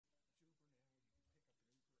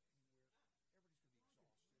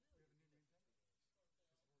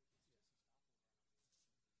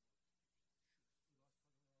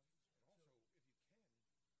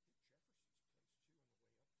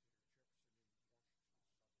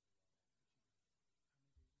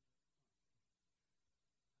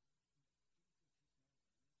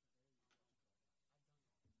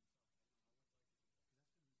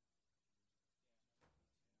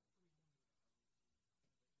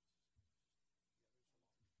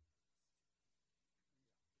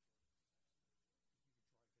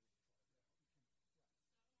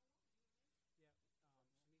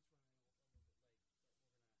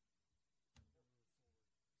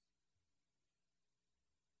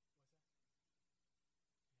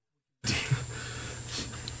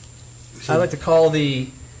I'd like to call the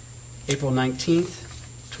April 19th,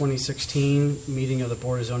 2016 meeting of the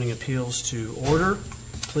Board of Zoning Appeals to order.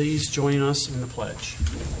 Please join us in the pledge.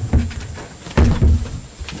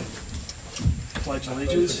 Pledge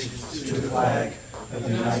allegiance to the flag of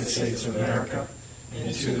the United States of America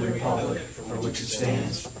and to the republic for which it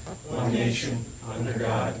stands, one nation, under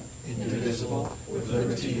God, indivisible, with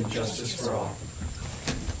liberty and justice for all.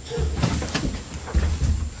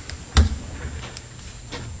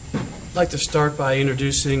 I'd like to start by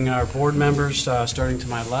introducing our board members, starting to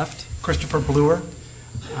my left. Christopher Bluer.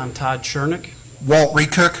 I'm Todd Chernick. Walt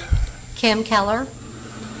Recook. Kim Keller.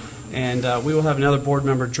 And we will have another board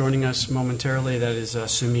member joining us momentarily. That is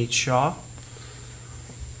Sumit Shah.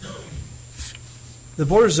 The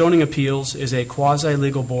Board of Zoning Appeals is a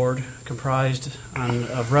quasi-legal board comprised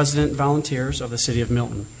of resident volunteers of the City of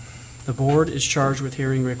Milton. The board is charged with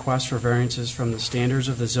hearing requests for variances from the standards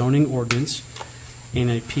of the zoning ordinance and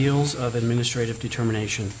appeals of administrative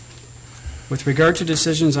determination. With regard to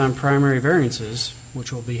decisions on primary variances,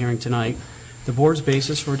 which we'll be hearing tonight, the board's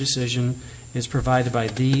basis for decision is provided by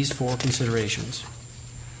these four considerations.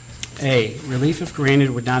 A, relief if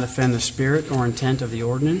granted would not offend the spirit or intent of the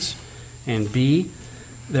ordinance, and B,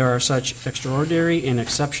 there are such extraordinary and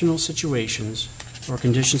exceptional situations or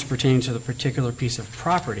conditions pertaining to the particular piece of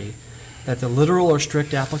property that the literal or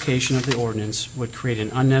strict application of the ordinance would create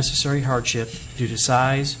an unnecessary hardship due to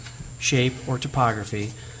size, shape, or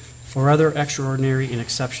topography, or other extraordinary and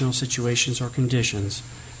exceptional situations or conditions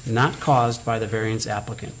not caused by the variance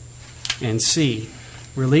applicant. And C,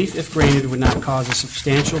 relief if granted would not cause a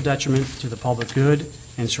substantial detriment to the public good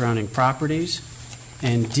and surrounding properties.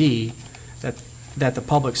 And D, that the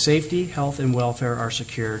public safety, health, and welfare are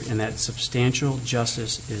secured and that substantial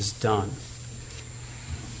justice is done.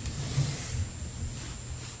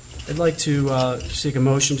 I'd like to seek a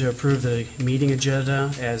motion to approve the meeting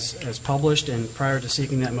agenda as published, and prior to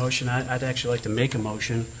seeking that motion, I'd actually like to make a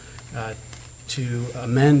motion to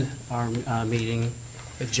amend our meeting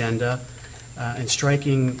agenda and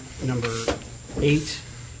striking number 8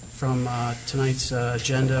 from tonight's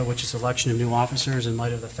agenda, which is election of new officers, in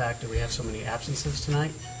light of the fact that we have so many absences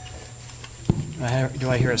tonight. Do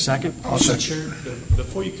I hear a second? I'll second.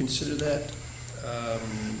 Before you consider that,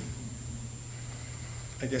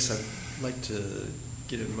 I guess I'd like to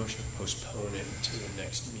get a motion to postpone it to the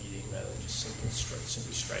next meeting rather than just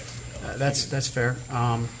simply strike. That's fair.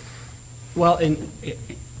 Well, can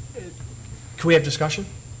we have discussion?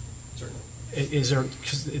 Certainly. Is there,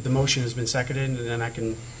 because the motion has been seconded, and then I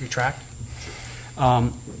can retract?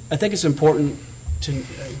 I think it's important to,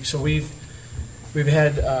 so we've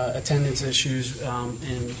had attendance issues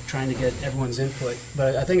in trying to get everyone's input,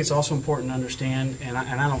 but I think it's also important to understand, and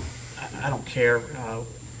I don't care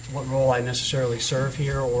what role I necessarily serve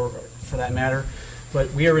here, or for that matter,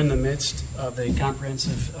 but we are in the midst of a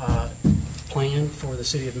comprehensive plan for the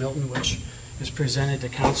City of Milton, which is presented to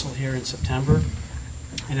Council here in September.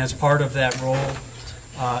 And as part of that role,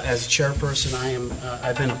 as chairperson,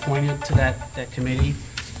 I've been appointed to that committee.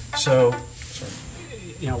 So,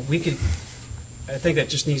 I think that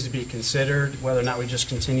just needs to be considered, whether or not we just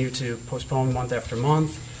continue to postpone month after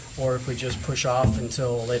month, or if we just push off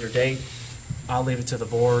until a later date. I'll leave it to the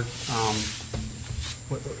board.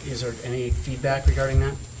 Is there any feedback regarding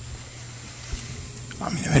that? I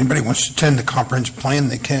mean, if anybody wants to attend the comprehensive plan,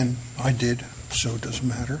 they can. I did, so it doesn't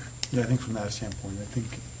matter. Yeah, I think from that standpoint, I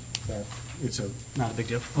think that it's not a big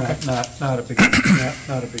deal. Okay. Not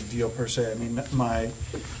a big deal per se. I mean,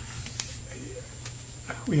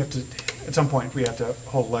 we have to, at some point, we have to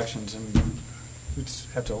hold elections, and we just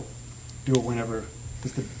have to do it whenever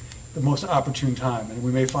is the most opportune time. And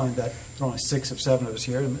we may find that there are only 6 of 7 of us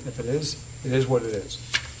here, and if it is what it is.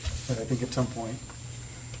 But I think at some point,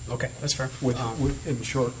 okay, that's fair.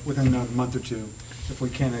 Within a month or two, if we're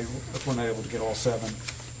not able to get all 7,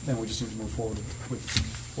 then we just need to move forward with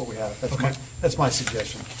what we have. That's my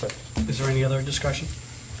suggestion. But is there any other discussion?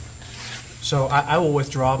 So I will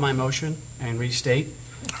withdraw my motion and restate.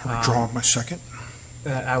 I withdraw my second.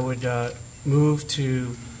 I would move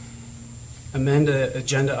to amend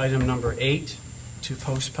agenda item number 8 to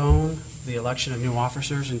postpone the election of new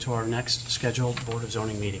officers into our next scheduled Board of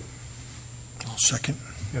Zoning meeting. I'll second.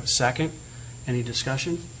 We have a second. Any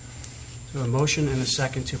discussion? So a motion and a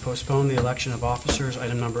second to postpone the election of officers,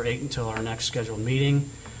 item number 8, until our next scheduled meeting.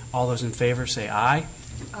 All those in favor say aye.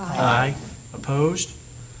 Aye. Opposed?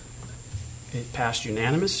 It passed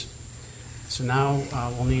unanimous. So now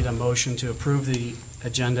we'll need a motion to approve the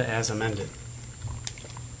agenda as amended.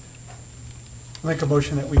 I make a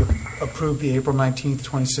motion that we approve the April 19th,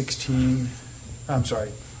 2016, I'm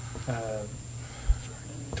sorry,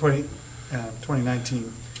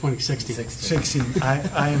 2019 2016. 16.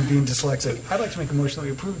 I am being dyslexic. I'd like to make a motion that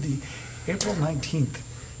we approve the April 19th,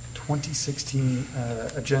 2016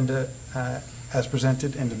 agenda as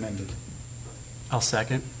presented and amended. I'll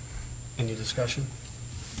second. Any discussion?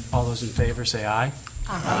 All those in favor say aye.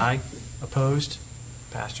 Aye. Opposed?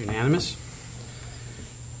 Passed unanimous.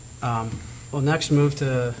 We'll next move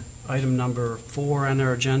to item number 4 on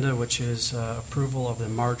our agenda, which is approval of the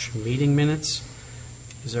March meeting minutes.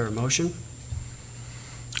 Is there a motion?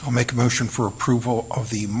 I'll make a motion for approval of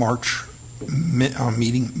the March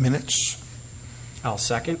meeting minutes. I'll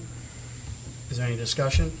second. Is there any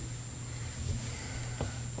discussion?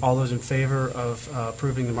 All those in favor of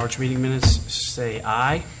approving the March meeting minutes say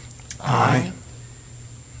aye. Aye.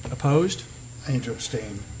 Opposed? I need to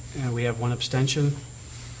abstain. And we have one abstention.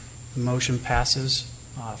 The motion passes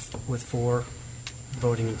with 4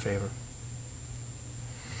 voting in favor.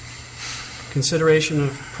 Consideration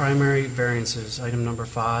of primary variances, item number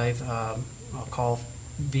 5. I'll call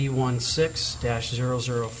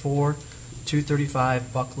B16-004,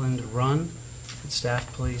 235 Buckland Run. Would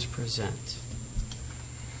staff please present?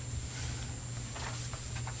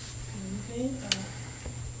 Okay,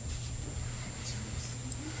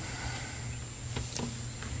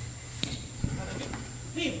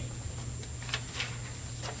 Here.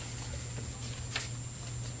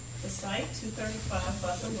 The site, 235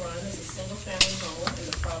 Buckland Run, is a single-family home in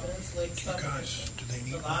the Providence Lake subdivision. do they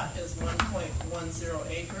The lot is 1.10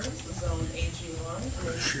 acres, the zone AG1,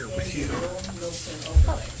 under the share with you. Milton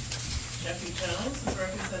overlay. Jeffrey Jones is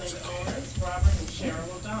representing the owners, Robert and Cheryl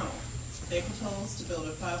O'Donnell. They propose to build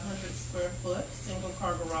a 500-square-foot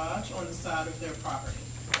single-car garage on the side of their property.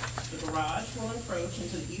 The garage will encroach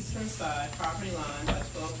into the eastern side property line by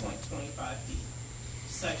 12.25 feet.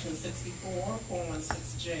 Section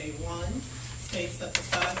 64-416J1 states that the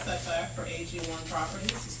side setback for AG1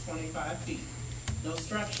 properties is 25 feet. No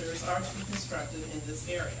structures are to be constructed in this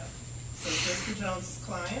area. Since Mr. Jones's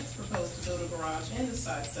clients propose to build a garage in the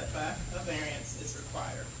side setback, a variance is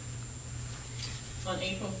required. On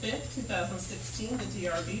April 5th, 2016, the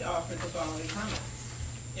DRB offered the following comments.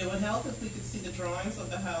 It would help if we could see the drawings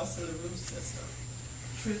of the house and the roof system.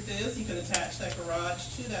 Truth is, you can attach that garage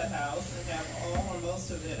to that house and have all or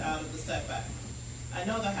most of it out of the setback. I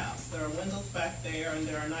know the house. There are windows back there and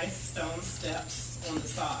there are nice stone steps on the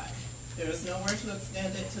side. There is nowhere to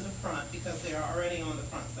extend it to the front because they are already on the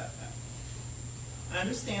front setback. I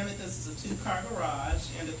understand that this is a 2-car garage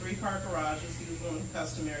and a 3-car garage is usually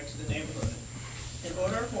customary to the neighborhood. In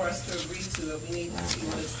order for us to agree to it, we need to see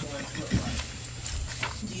what it's going to look like.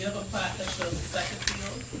 Do you have a plat that shows the second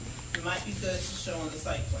field? It might be good to show on the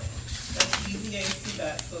site plan. Let the BZA see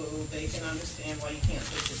that so they can understand why you can't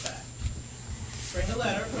push it back. Bring a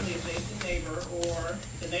letter from the adjacent neighbor or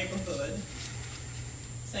the neighborhood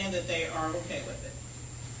saying that they are okay with it.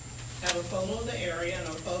 Have a photo of the area and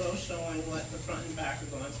a photo showing what the front and back are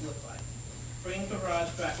going to look like. Bring the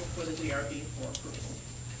garage back before the DRB for approval.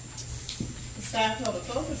 The staff held a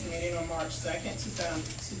focus meeting on March 2nd,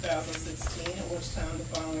 2016, at which time the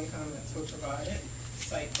following comments were provided.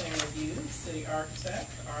 Site plan review, city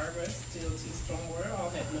architect, arborist, DOT stormwater, all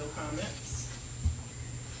had no comments.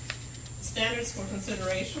 The standards for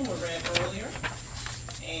consideration were read earlier,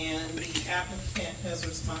 and the applicant has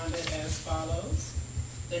responded as follows.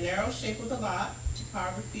 The narrow shape of the lot,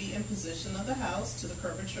 topography and position of the house to the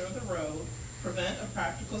curvature of the road prevent a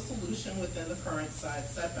practical solution within the current side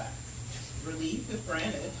setbacks. Relief, if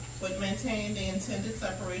granted, would maintain the intended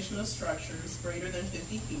separation of structures greater than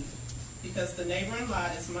 50 feet because the neighboring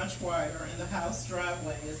lot is much wider and the house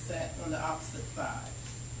driveway is set on the opposite side.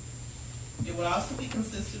 It would also be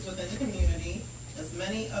consistent within the community as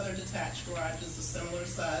many other detached garages of similar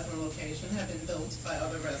size and location have been built by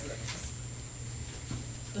other residents.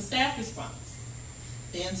 The staff response.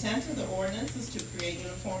 The intent of the ordinance is to create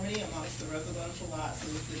uniformity amongst the residential lots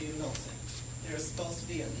in the city of Milton. There is supposed to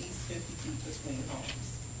be at least 50 feet between homes.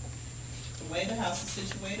 The way the house is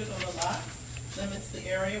situated on the lot limits the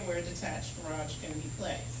area where a detached garage can be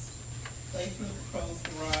placed. Placing the proposed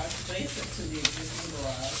garage adjacent to the existing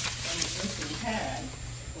garage on the existing pad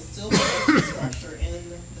will still place the structure in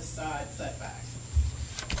the side setback.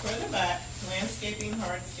 Further back, landscaping,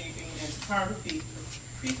 hardscaping, and topography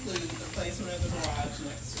preclude the placement of the garage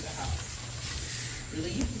next to the house.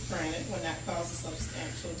 Relief is granted when that causes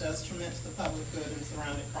substantial detriment to the public good and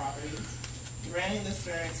surrounding properties. Granting this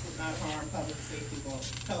variance would not harm public safety,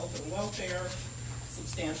 health, and welfare.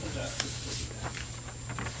 Substantial justice will be done.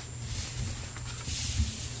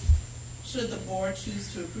 Should the board choose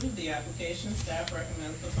to approve the application, staff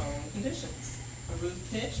recommends the following conditions. A roof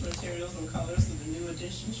pitch, materials, and colors of the new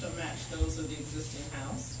addition shall match those of the existing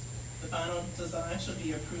house. The final design shall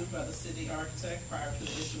be approved by the city architect prior to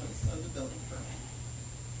the issuance of the building permit.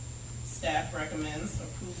 Staff recommends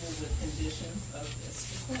approval with conditions of this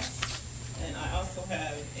request. And I also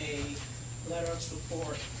have a letter of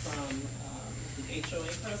support from the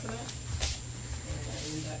HOA president,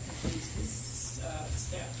 and that concludes this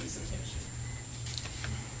staff presentation.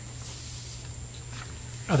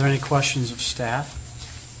 Are there any questions of staff?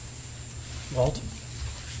 Walt?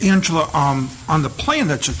 Angela, on the plan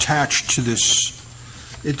that's attached to this,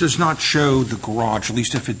 it does not show the garage. At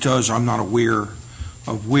least if it does, I'm not aware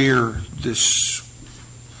of where this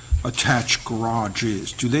attached garage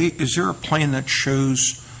is. Is there a plan that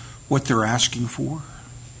shows what they're asking for?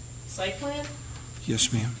 Site plan?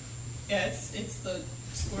 Yes, ma'am. Yeah, it's the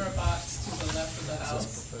square box to the left of the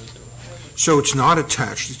house. So it's not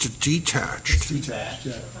attached, it's a detached. Detached,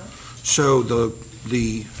 yeah. So the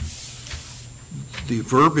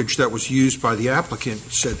verbiage that was used by the applicant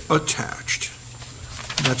said attached.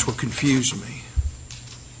 That's what confused me.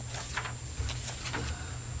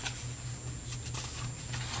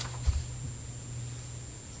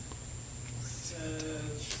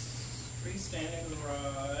 Says freestanding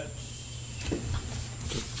garage.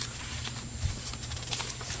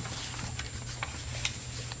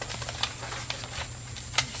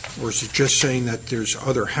 Or is it just saying that there's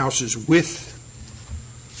other houses with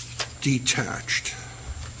detached?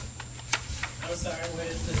 I'm sorry, where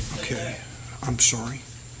is this? Okay, I'm sorry.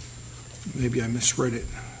 Maybe I misread it.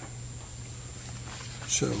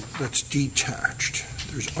 So that's detached.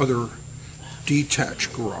 There's other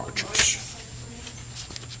detached garages.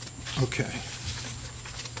 Okay.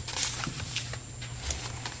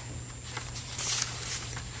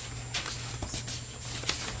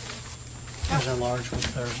 There's a large one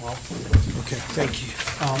there as well. Okay, thank you.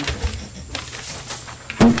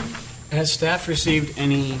 Has staff received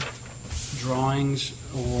any drawings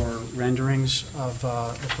or renderings of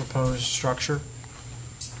the proposed structure?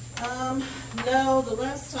 No, the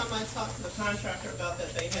last time I talked to the contractor about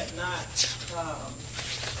that, they had not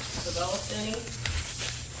developed any.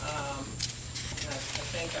 I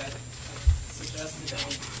think I suggested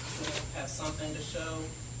they have something to show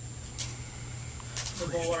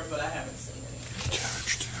the board, but I haven't seen any.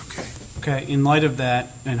 Detached, okay. Okay, in light of that,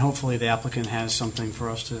 and hopefully the applicant has something for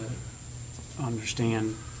us to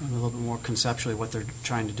understand a little bit more conceptually what they're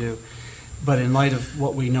trying to do, but in light of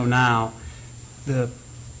what we know now, the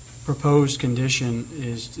proposed condition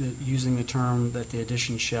is using the term that the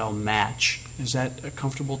addition shall match. Is that a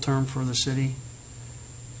comfortable term for the city?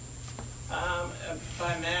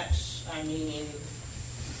 By match, I mean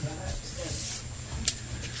that.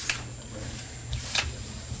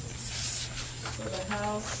 So the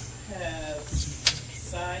house has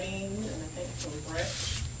siding and I think some brick.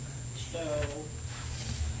 So,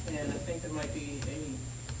 and I think there might be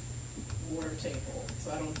a water table.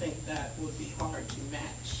 So I don't think that would be hard to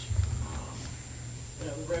match.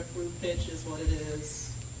 The roof pitch is what it is.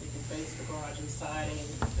 You can face the garage and siding.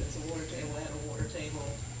 If there's a water table, add a water table.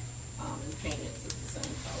 And paint it's the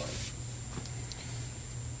same color.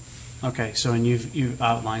 Okay, so and you've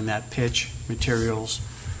outlined that pitch, materials,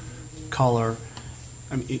 color.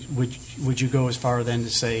 I mean, would you go as far then to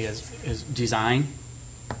say as design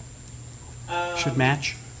should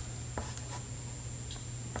match?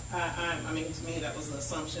 I mean, to me, that was an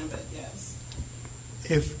assumption, but yes.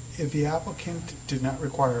 If the applicant did not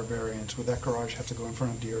require a variance, would that garage have to go in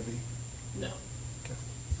front of DRB? No.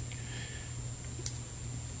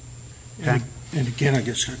 Okay. And again, I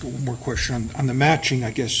guess I got one more question on the matching.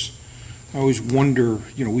 I guess I always wonder,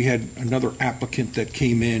 we had another applicant that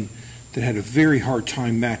came in that had a very hard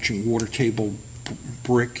time matching water table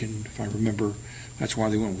brick, and if I remember, that's why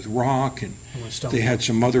they went with rock, and they had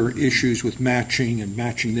some other issues with matching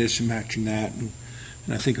this and matching that, and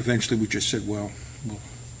I think eventually we just said, well,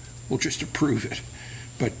 we'll just approve it.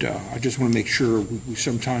 But I just want to make sure we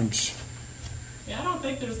sometimes... Yeah, I don't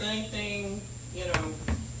think there's anything,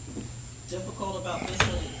 difficult about this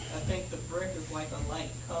one. I think the brick is like a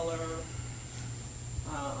light color.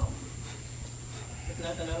 If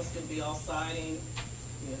nothing else, could be all siding.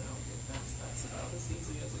 That's about as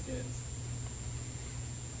easy as it gets.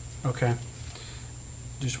 Okay.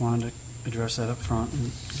 Just wanted to address that up front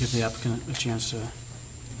and give the applicant a chance to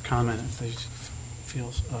comment if they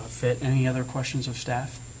feel fit. Any other questions of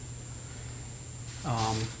staff?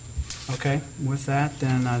 Okay, with that,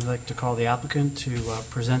 then I'd like to call the applicant to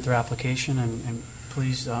present their application, and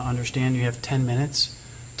please understand you have 10 minutes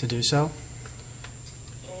to do so.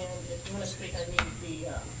 And if you want to speak, I need the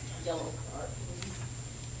yellow card, please.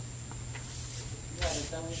 You have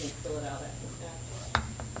it done, we can fill it out after that.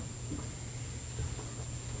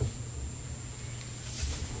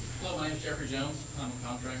 No, is Jeffrey Jones. I'm a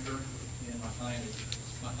contractor, and my clients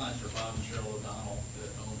are Bob and Cheryl O'Donnell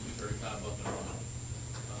that own 235 Buckland Road.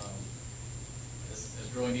 As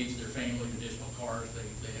growing needs of their family, additional cars,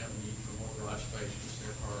 they have a need for more garage space, which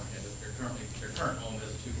their current home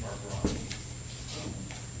has a 2-car garage.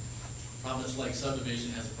 Providence Lake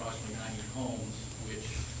subdivision has approximately 90 homes, which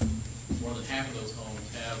more than half of those homes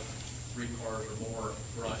have 3 cars or more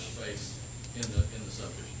garage space in the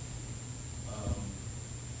subdivision.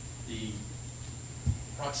 The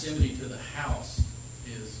proximity to the house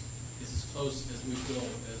is as close as we feel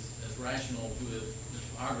as rational with the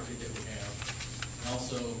topography that we have. And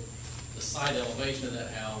also, the side elevation of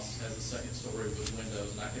that house has a 2nd story with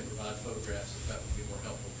windows, and I can provide photographs if that would be more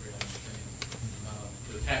helpful for you to understand.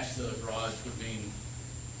 To attach to the garage would mean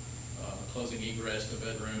closing egress to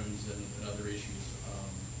bedrooms and other issues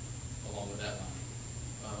along with that line.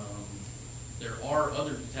 There are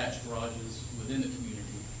other detached garages within the community.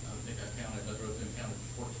 I drove through and counted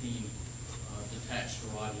 14 detached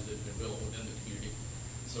garages that have been built within the community.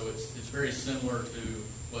 So it's very similar to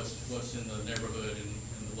what's in the neighborhood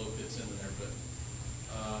and the look that's in the neighborhood.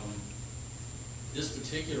 This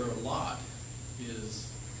particular lot is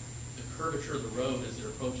the curvature of the road as it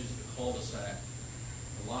approaches the cul-de-sac.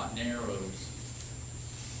 The lot narrows,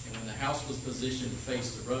 and when the house was positioned to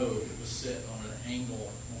face the road, it was set on an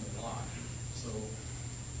angle on the lot. So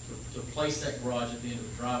to place that garage at the end of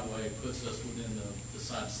the driveway puts us within the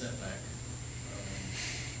side setback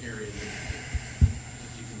area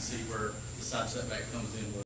that you can see where the side setback comes in with